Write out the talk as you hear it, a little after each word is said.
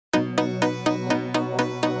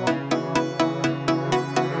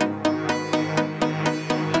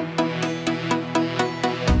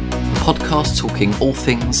podcast talking all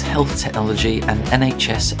things health technology and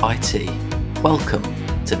NHS IT. Welcome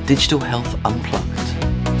to Digital Health Unplugged.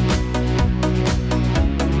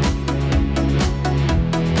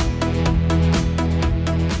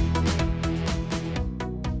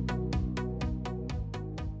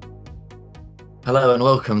 Hello and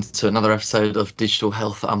welcome to another episode of Digital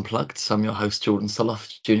Health Unplugged. I'm your host Jordan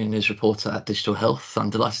Soloff, Junior News Reporter at Digital Health. I'm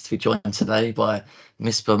delighted to be joined today by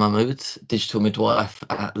Misbah Mahmood, Digital Midwife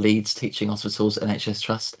at Leeds Teaching Hospitals NHS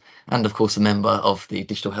Trust, and of course a member of the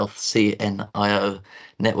Digital Health CNIO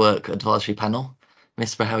Network Advisory Panel.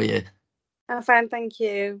 Misbah, how are you? I'm fine, thank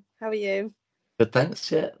you. How are you? Good,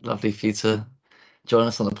 thanks. Yeah, lovely for you to join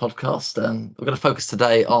us on the podcast. We're going to focus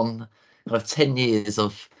today on kind of 10 years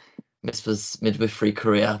of Misbah's midwifery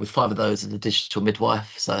career, with 5 of those as a digital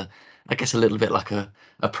midwife. So I guess a little bit like a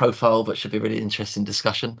profile, but should be a really interesting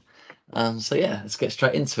discussion. So yeah, let's get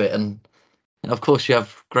straight into it. And of course, you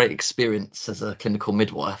have great experience as a clinical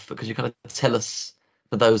midwife, because you kind of tell us,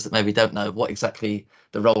 for those that maybe don't know, what exactly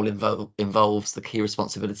the role involves, the key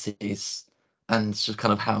responsibilities, and just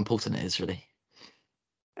kind of how important it is, really.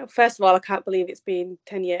 First of all, I can't believe it's been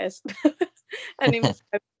 10 years. And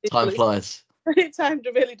Time flies. Time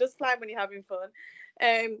really does fly when you're having fun.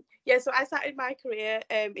 So I started my career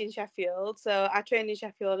in Sheffield. So I trained in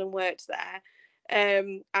Sheffield and worked there,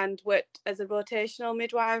 and worked as a rotational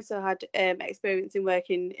midwife. So I had experience in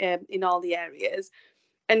working in all the areas.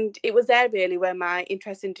 And it was there really where my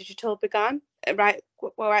interest in digital began, right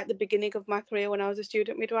at the beginning of my career when I was a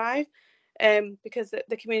student midwife, because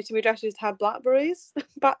the community midwives had Blackberries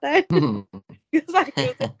back then.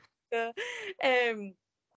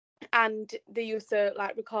 And they used to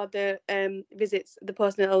record the visits, the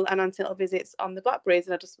postnatal and antenatal visits on the Blackberries,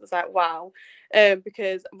 and I just was like, wow,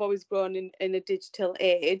 because I've always grown in a digital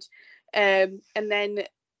age. And then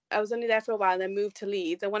I was only there for a while and then moved to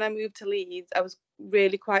Leeds. And when I moved to Leeds, I was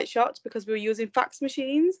really quite shocked because we were using fax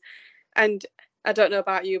machines. And I don't know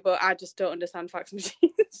about you, but I just don't understand fax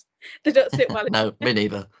machines. They don't sit well. No, me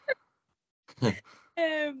neither.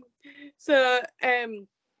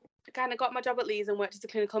 I kind of got my job at Leeds and worked as a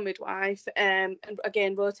clinical midwife, and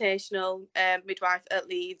again rotational midwife at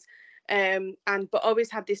Leeds, but always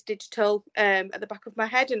had this digital at the back of my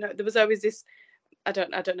head, and there was always this. I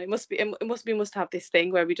don't know. It must have this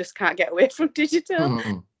thing where we just can't get away from digital.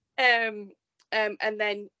 And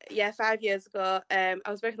then 5 years ago, I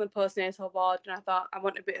was working on the postnatal ward, and I thought I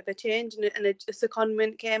want a bit of a change, and a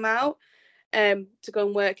secondment came out to go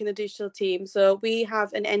and work in the digital team. So we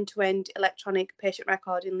have an end-to-end electronic patient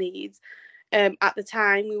record in Leeds. At the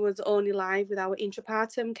time, we was only live with our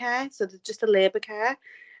intrapartum care, so just the labour care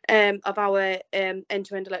of our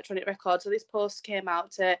end-to-end electronic record. So this post came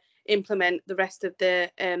out to implement the rest of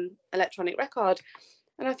the electronic record.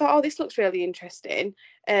 And I thought, oh, this looks really interesting.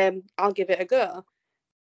 I'll give it a go.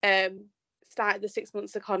 Started the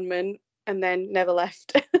 6-month secondment and then never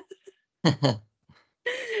left.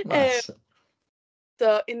 Nice.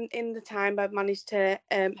 So in the time, I've managed to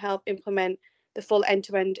help implement the full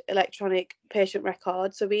end-to-end electronic patient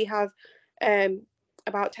record. So we have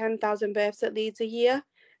about 10,000 births at Leeds a year,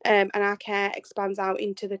 and our care expands out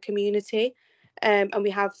into the community. And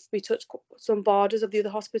we touch some borders of the other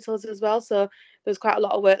hospitals as well. So there's quite a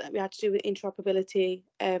lot of work that we had to do with interoperability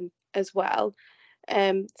as well.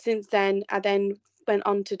 Since then, I then went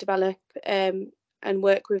on to develop and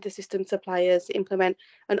work with the system suppliers to implement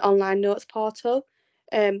an online notes portal,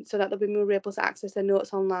 so that the women were able to access their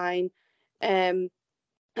notes online, and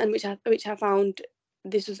which I found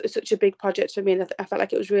this was such a big project for me, and I felt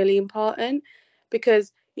like it was really important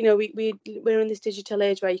because we're in this digital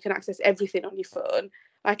age where you can access everything on your phone.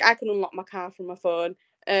 Like I can unlock my car from my phone,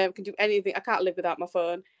 can do anything. I can't live without my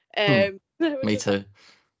phone. Me too.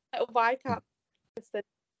 Why can't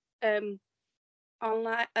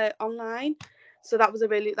online? So that was a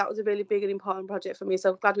really big and important project for me. So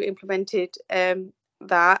I'm glad we implemented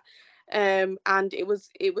that, and it was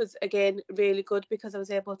again really good because I was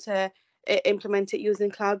able to implement it using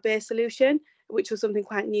cloud-based solution, which was something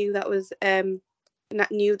quite new that was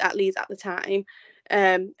new at Leeds at the time,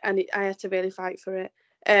 and I had to really fight for it,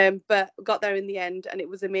 but got there in the end, and it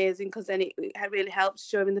was amazing because then it really helped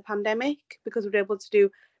during the pandemic because we were able to do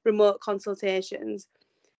remote consultations.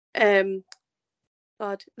 Then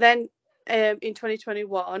in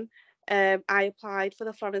 2021, I applied for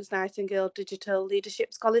the Florence Nightingale Digital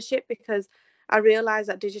Leadership Scholarship because I realised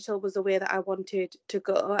that digital was the way that I wanted to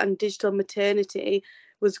go, and digital maternity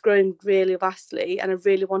was growing really vastly, and I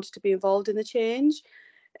really wanted to be involved in the change.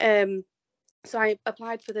 So I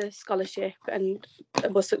applied for the scholarship and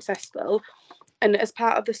was successful. And as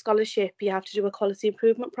part of the scholarship, you have to do a quality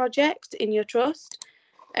improvement project in your trust.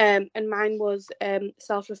 And mine was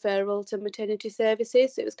self-referral to maternity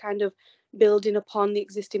services. It was kind of building upon the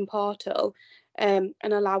existing portal and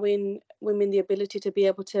allowing women the ability to be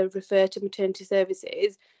able to refer to maternity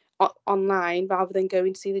services online rather than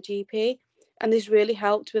going to see the GP. And this really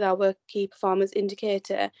helped with our key performance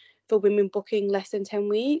indicator for women booking less than 10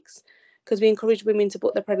 weeks, because we encourage women to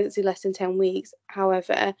book their pregnancy less than 10 weeks.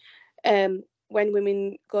 However, when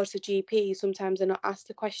women go to the GP, sometimes they're not asked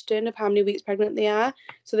the question of how many weeks pregnant they are.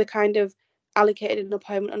 So they're kind of allocated an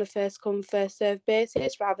appointment on a first come, first served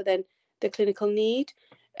basis rather than the clinical need.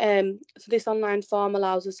 So this online form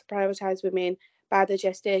allows us to prioritise women by their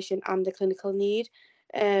gestation and the clinical need.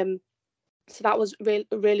 So that was a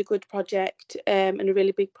really good project and a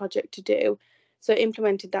really big project to do. So I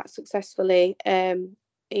implemented that successfully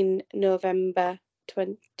in November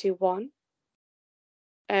 21.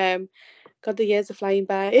 God, the years are flying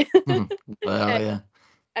by. Yeah.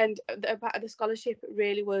 And the scholarship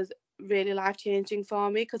really was really life-changing for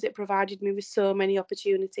me because it provided me with so many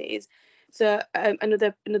opportunities. So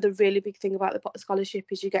another really big thing about the scholarship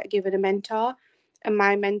is you get given a mentor, and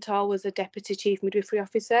my mentor was a deputy chief midwifery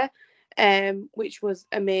officer, which was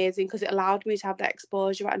amazing because it allowed me to have that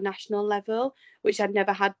exposure at a national level, which I'd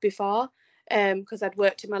never had before. Because I'd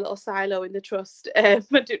worked in my little silo in the trust, I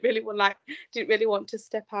didn't really want to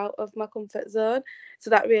step out of my comfort zone. So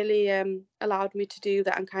that really allowed me to do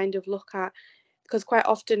that and kind of look at, because quite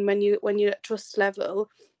often when you're at trust level,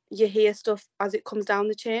 you hear stuff as it comes down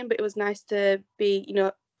the chain. But it was nice to be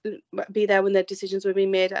there when the decisions were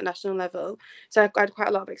being made at a national level. So I had quite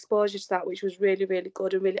a lot of exposure to that, which was really, really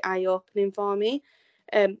good and really eye-opening for me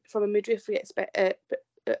from a midwifery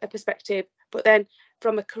perspective. But then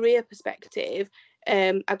from a career perspective,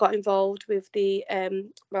 I got involved with the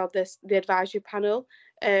advisory panel,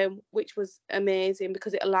 which was amazing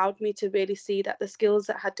because it allowed me to really see that the skills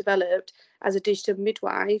that I had developed as a digital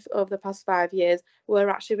midwife over the past 5 years were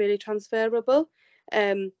actually really transferable.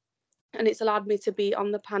 And it's allowed me to be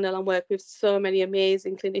on the panel and work with so many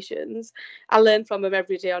amazing clinicians. I learn from them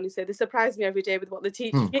every day, honestly. They surprise me every day with what they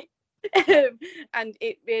teach me. And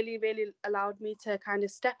it really, really allowed me to kind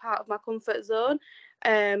of step out of my comfort zone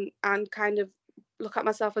and kind of look at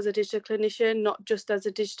myself as a digital clinician, not just as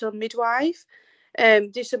a digital midwife.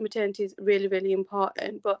 Digital maternity is really, really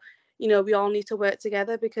important, but we all need to work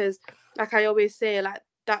together because, like I always say, like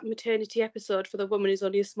that maternity episode for the woman is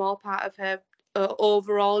only a small part of her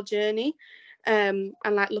overall journey. And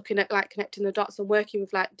like looking at like connecting the dots and working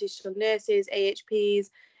with like digital nurses, AHPs,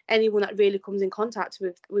 anyone that really comes in contact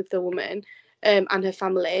with the woman and her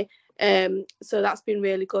family. So that's been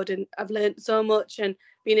really good, and I've learned so much, and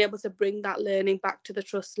being able to bring that learning back to the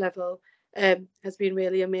trust level has been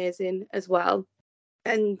really amazing as well.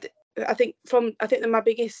 And I think that my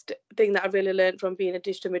biggest thing that I've really learned from being a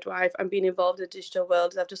digital midwife and being involved in the digital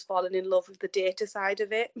world is I've just fallen in love with the data side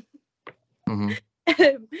of it. Mm-hmm.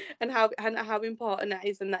 And how important that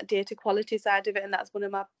is, and that data quality side of it, and that's one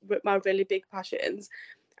of my really big passions.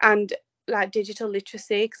 And like digital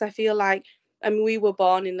literacy, because I feel like, I mean, we were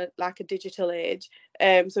born in a digital age,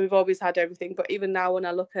 so we've always had everything. But even now, when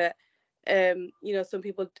I look at, some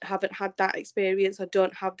people haven't had that experience or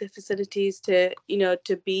don't have the facilities to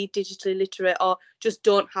be digitally literate, or just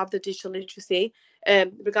don't have the digital literacy.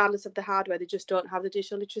 Regardless of the hardware, they just don't have the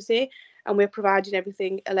digital literacy, and we're providing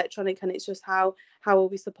everything electronic. And it's just how are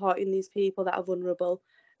we supporting these people that are vulnerable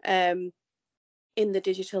in the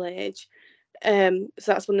digital age. So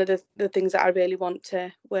that's one of the things that I really want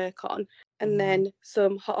to work on. And then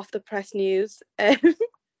some hot off the press news.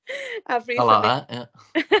 I've recently, I like that,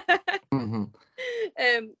 yeah.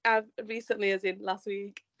 Mm-hmm. I've recently, as in last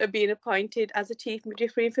week, been appointed as a Chief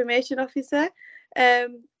Midwifery Information Officer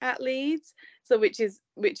at Leeds. So which is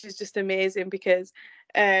just amazing because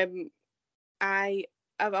I've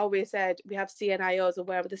always said we have CNIOs and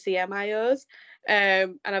where are the CMIOs,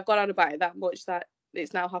 and I've gone on about it that much that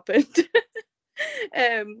it's now happened.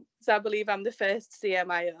 So I believe I'm the first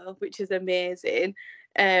CMIO, which is amazing,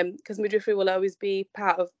 because midwifery will always be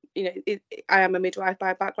part of, I am a midwife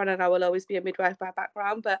by background and I will always be a midwife by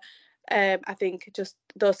background, but I think just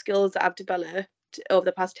those skills that I've developed over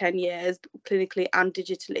the past 10 years, clinically and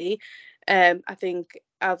digitally, I think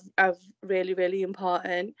I've really, really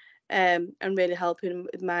important and really helping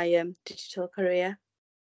with my digital career.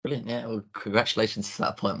 Brilliant, yeah. Well, congratulations to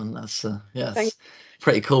that appointment. That's it's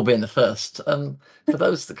pretty cool being the first. For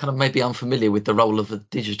those that kind of may be unfamiliar with the role of a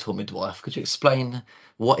digital midwife, could you explain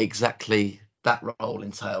what exactly that role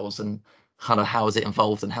entails and kind of how is it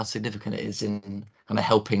involved and how significant it is in kind of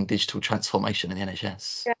helping digital transformation in the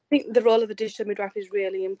NHS? Yeah, I think the role of a digital midwife is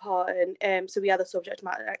really important. So we are the subject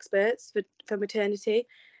matter experts for maternity.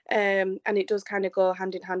 and it does kind of go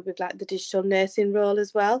hand in hand with like the digital nursing role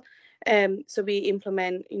as well. So we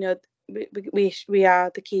implement, you know, we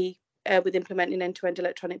are the key with implementing end-to-end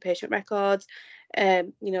electronic patient records,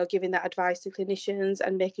 you know, giving that advice to clinicians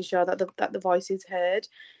and making sure that the voice is heard.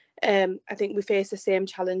 I think we face the same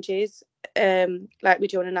challenges like we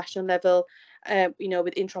do on a national level, you know,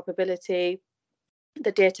 with interoperability,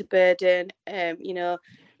 the data burden, you know,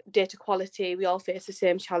 data quality. We all face the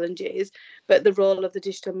same challenges, but the role of the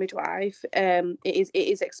digital midwife, it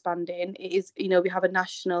is expanding. It is, you know, we have a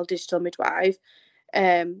national digital midwife,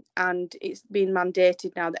 and it's been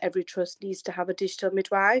mandated now that every trust needs to have a digital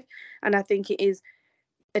midwife. And I think it is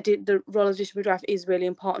the role of digital midwife is really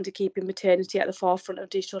important to keeping maternity at the forefront of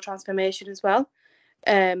digital transformation as well,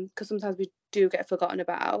 because sometimes we do get forgotten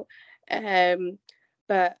about.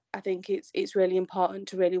 But I think it's really important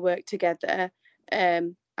to really work together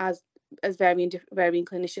as varying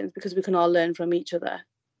clinicians, because we can all learn from each other.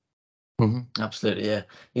 Absolutely, yeah.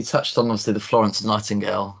 You touched on obviously the Florence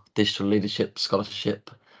Nightingale Digital Leadership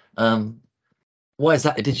Scholarship. Why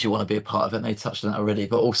exactly did you want to be a part of it? I know you touched on that already,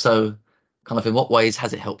 but also kind of in what ways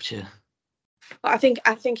has it helped you? I think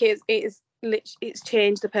it's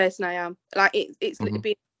changed the person I am. Like it's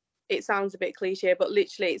been, it sounds a bit cliche, but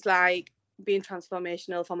literally it's like being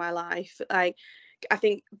transformational for my life. Like I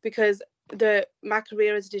think because my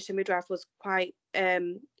career as a digital midwife was quite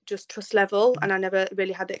just trust level, and I never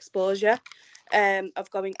really had the exposure of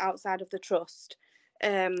going outside of the trust.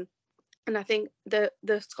 And I think the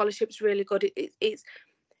scholarship's really good.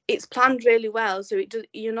 It's planned really well, so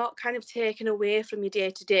you're not kind of taken away from your day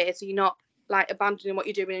to day. So you're not like abandoning what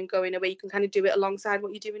you're doing and going away. You can kind of do it alongside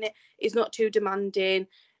what you're doing. It's not too demanding.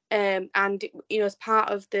 And you know, as part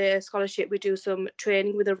of the scholarship, we do some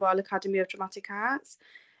training with the Royal Academy of Dramatic Arts,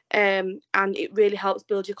 and it really helps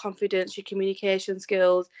build your confidence, your communication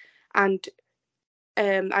skills, and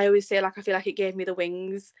I always say, like, I feel like it gave me the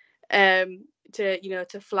wings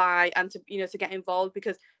to fly and to get involved,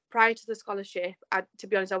 because prior to the scholarship, to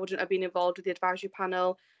be honest, I wouldn't have been involved with the advisory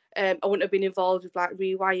panel. I wouldn't have been involved with like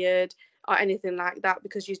Rewired or anything like that,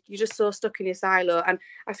 because you're just so stuck in your silo. And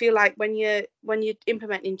I feel like when you're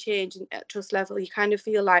implementing change at trust level, you kind of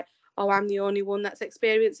feel like, oh, I'm the only one that's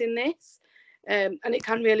experiencing this, and it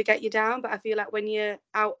can really get you down. But I feel like when you're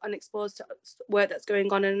out and exposed to work that's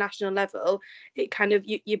going on at a national level, it kind of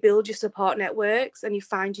you build your support networks and you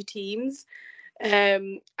find your teams.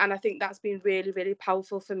 And I think that's been really, really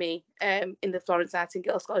powerful for me in the Florence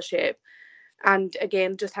Nightingale Scholarship. And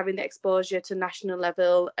again, just having the exposure to national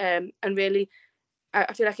level, and really,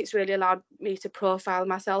 I feel like it's really allowed me to profile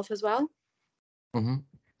myself as well.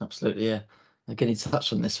 Absolutely, yeah. Again, you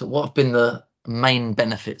touched on this, but what have been the main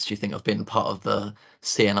benefits, do you think, of being part of the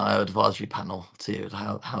CNIO advisory panel to you?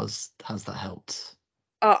 How's that helped?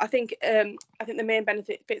 Oh, I think the main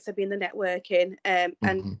benefits have been the networking, and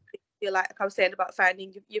I feel like I was saying about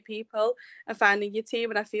finding your people and finding your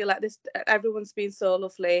team, and I feel like everyone's been so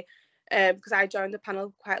lovely, because I joined the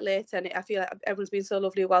panel quite late, and I feel like everyone's been so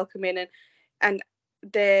lovely, welcoming, and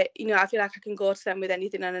they, you know, I feel like I can go to them with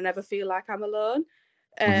anything and I never feel like I'm alone.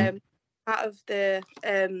 As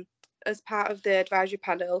part of the advisory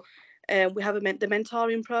panel, we have the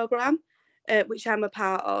mentoring program, which I'm a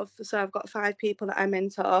part of. So I've got 5 people that I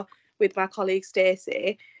mentor with my colleague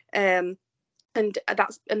Stacey, and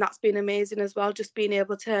that's been amazing as well. Just being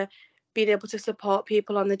able to support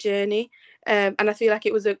people on the journey, and I feel like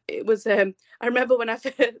it was. I remember when I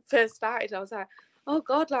first started, I was like, oh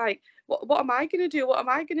God, like what am I going to do? What am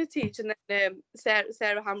I going to teach? And then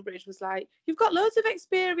Sarah Hambridge was like, you've got loads of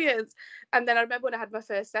experience. And then I remember when I had my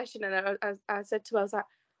first session, and I said to her, I was like,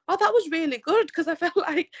 oh, that was really good, because I felt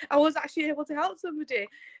like I was actually able to help somebody.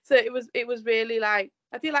 So it was really like,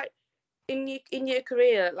 I feel like in your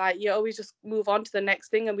career, like you always just move on to the next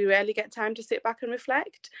thing, and we rarely get time to sit back and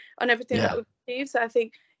reflect on everything that we've achieved. So I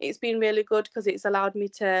think it's been really good, because it's allowed me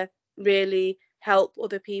to really help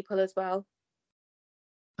other people as well.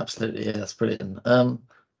 Absolutely, yeah, that's brilliant.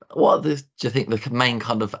 What do you think the main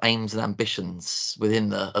kind of aims and ambitions within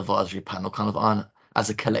the advisory panel kind of are as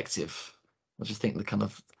a collective? What do you think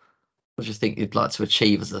you'd like to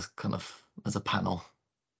achieve as a panel?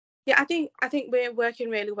 Yeah, I think we're working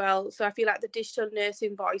really well. So I feel like the digital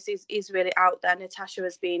nursing voice is really out there. Natasha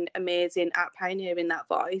has been amazing at pioneering that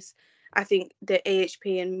voice. I think the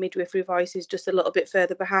AHP and midwifery voice is just a little bit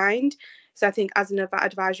further behind. So I think as an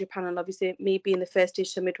advisory panel, obviously me being the first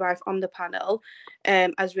digital midwife on the panel,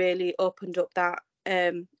 has really opened up that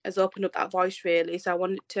voice really. So I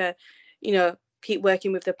wanted to, keep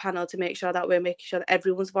working with the panel to make sure that we're making sure that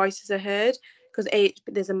everyone's voices are heard, because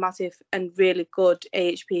there's a massive and really good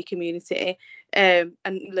AHP community, and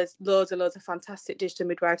there's loads and loads of fantastic digital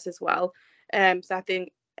midwives as well. So I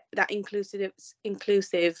think that inclusive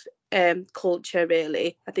culture,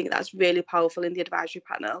 really, I think that's really powerful in the advisory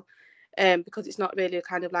panel, because it's not really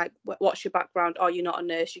kind of like, what's your background? Oh, you're not a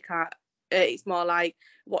nurse, you can't. It's more like,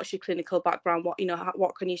 what's your clinical background?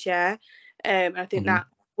 What can you share? And I think that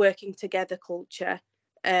working together culture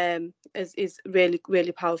is really,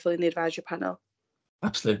 really powerful in the advisory panel.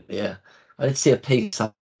 Absolutely, yeah. I did see a piece,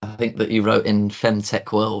 I think, that you wrote in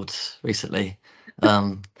Femtech World recently.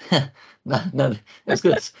 No, it was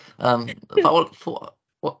good. But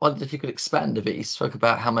I wondered if you could expand a bit. You spoke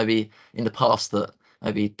about how maybe in the past that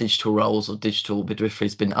maybe digital roles or digital midwifery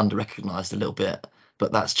has been under-recognised a little bit,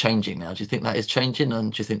 but that's changing now. Do you think that is changing,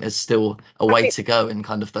 and do you think there's still a way to go in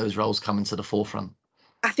kind of those roles coming to the forefront?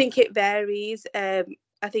 I think it varies.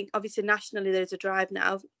 I think obviously nationally there's a drive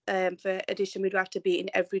now for a digital midwife to be in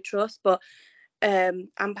every trust, but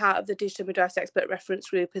I'm part of the Digital Midwives Expert Reference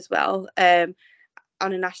Group as well, on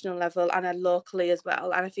a national level and locally as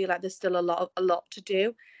well. And I feel like there's still a lot to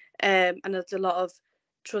do, and there's a lot of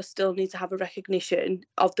trusts still need to have a recognition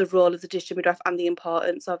of the role of the digital midwife and the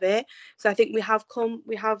importance of it. So I think we have come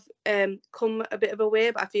a bit of a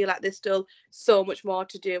way, but I feel like there's still so much more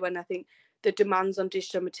to do. And I think the demands on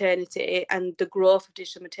digital maternity and the growth of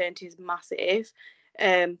digital maternity is massive.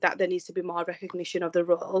 That there needs to be more recognition of the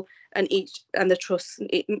role, and the trust.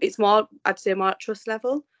 It's more, I'd say, more at trust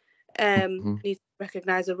level. Needs to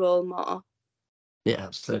recognise a role more. Yeah,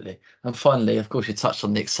 absolutely. And finally, of course, you touched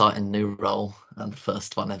on the exciting new role and the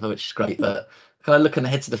first one ever, which is great. But kind of looking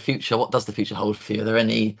ahead to the future, what does the future hold for you? Are there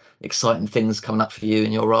any exciting things coming up for you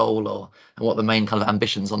in your role, and what are the main kind of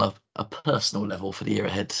ambitions on a personal level for the year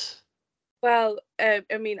ahead? Well, I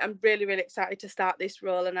mean, I'm really, really excited to start this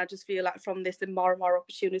role, and I just feel like from this, more and more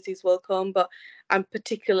opportunities will come. But I'm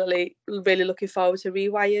particularly really looking forward to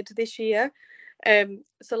Rewired this year.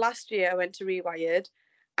 So last year I went to Rewired,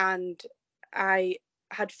 and I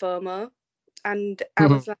had FOMO, and I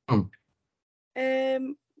was like,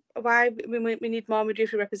 why we need more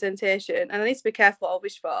midwifery representation, and I need to be careful what I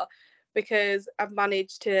wish for, because I've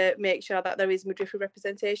managed to make sure that there is midwifery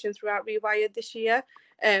representation throughout Rewired this year.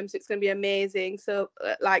 So it's going to be amazing, so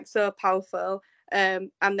powerful.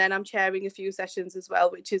 And then I'm chairing a few sessions as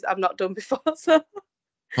well, which is I've not done before, so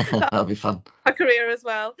that'll be fun. My career as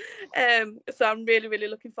well. So I'm really, really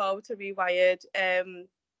looking forward to Rewired.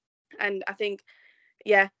 And I think,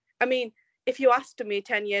 yeah, I mean, if you asked me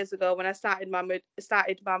 10 years ago when I started my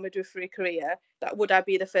midwifery career, that would I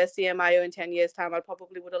be the first CMIO in 10 years' time, I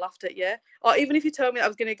probably would have laughed at you. Or even if you told me I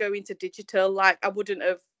was going to go into digital, like, I wouldn't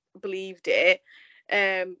have believed it.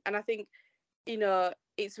 And I think,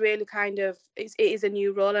 it's really kind of, it is a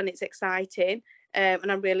new role and it's exciting. And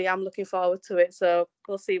I'm looking forward to it. So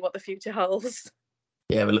we'll see what the future holds.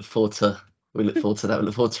 Yeah, we look forward to that. We look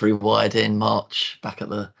forward to Rewired in March, back at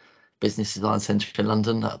the Business Design Centre in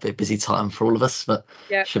London. That'll be a busy time for all of us, but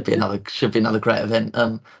should be another great event.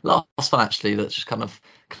 Last one actually, that just kind of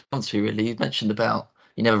comes to you really. You mentioned about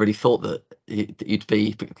you never really thought that you'd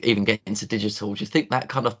be even getting into digital. Do you think that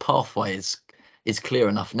kind of pathway is clear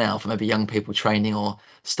enough now for maybe young people training or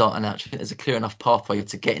starting out? Do you think there's a clear enough pathway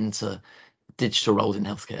to get into digital roles in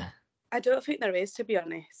healthcare? I don't think there is, to be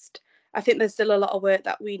honest. I think there's still a lot of work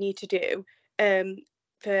that we need to do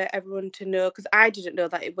for everyone to know, because I didn't know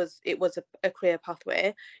that it was a career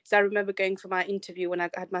pathway. So I remember going for my interview when I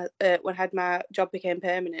had my job became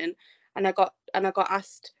permanent, and I got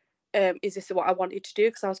asked, is this what I wanted to do?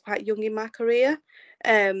 Because I was quite young in my career,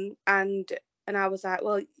 and I was like,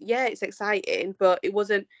 well, yeah, it's exciting, but it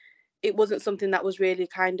wasn't something that was really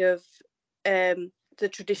kind of the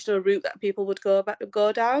traditional route that people would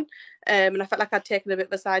go down, and I felt like I'd taken a bit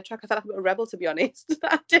of a sidetrack. I felt like a bit of a rebel, to be honest.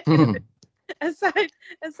 I'd taken a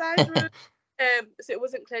side route, so it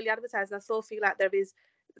wasn't clearly advertised. And I still feel like there is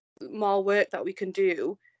more work that we can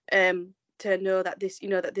do to know that this,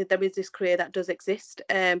 that there is this career that does exist,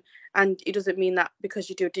 and it doesn't mean that because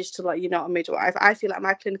you do digital, like, you're not a midwife. I feel like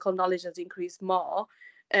my clinical knowledge has increased more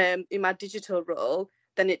in my digital role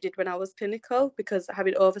than it did when I was clinical, because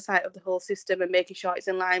having oversight of the whole system and making sure it's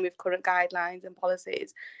in line with current guidelines and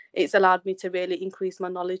policies, it's allowed me to really increase my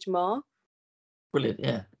knowledge more. Brilliant,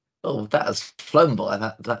 yeah. Oh, that has flown by,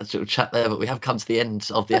 that little chat there, but we have come to the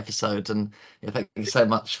end of the episode, and thank you so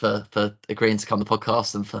much for agreeing to come on the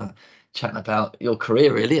podcast and for chatting about your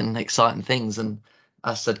career, really, and exciting things. And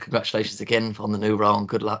as I said, congratulations again on the new role, and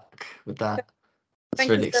good luck with that. It's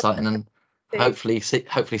really exciting, and hopefully see you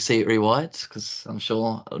at Rewired, because I'm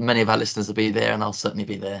sure many of our listeners will be there, and I'll certainly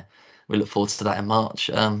be there we look forward to that in March.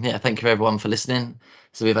 Thank you everyone for listening.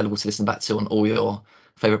 So we're available to listen back to on all your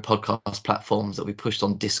favourite podcast platforms that we pushed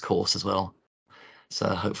on Discourse as well. So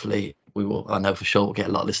hopefully I know for sure we'll get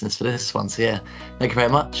a lot of listeners for this one. So thank you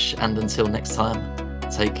very much. And until next time,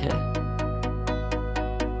 take care.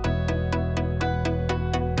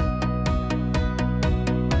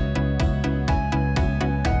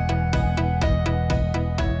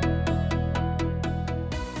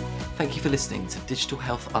 Thank you for listening to Digital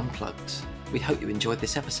Health Unplugged. We hope you enjoyed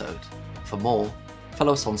this episode. For more,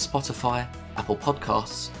 follow us on Spotify, Apple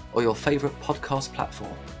Podcasts, or your favourite podcast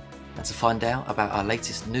platform. And to find out about our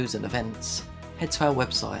latest news and events, head to our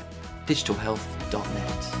website,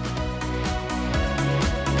 digitalhealth.net.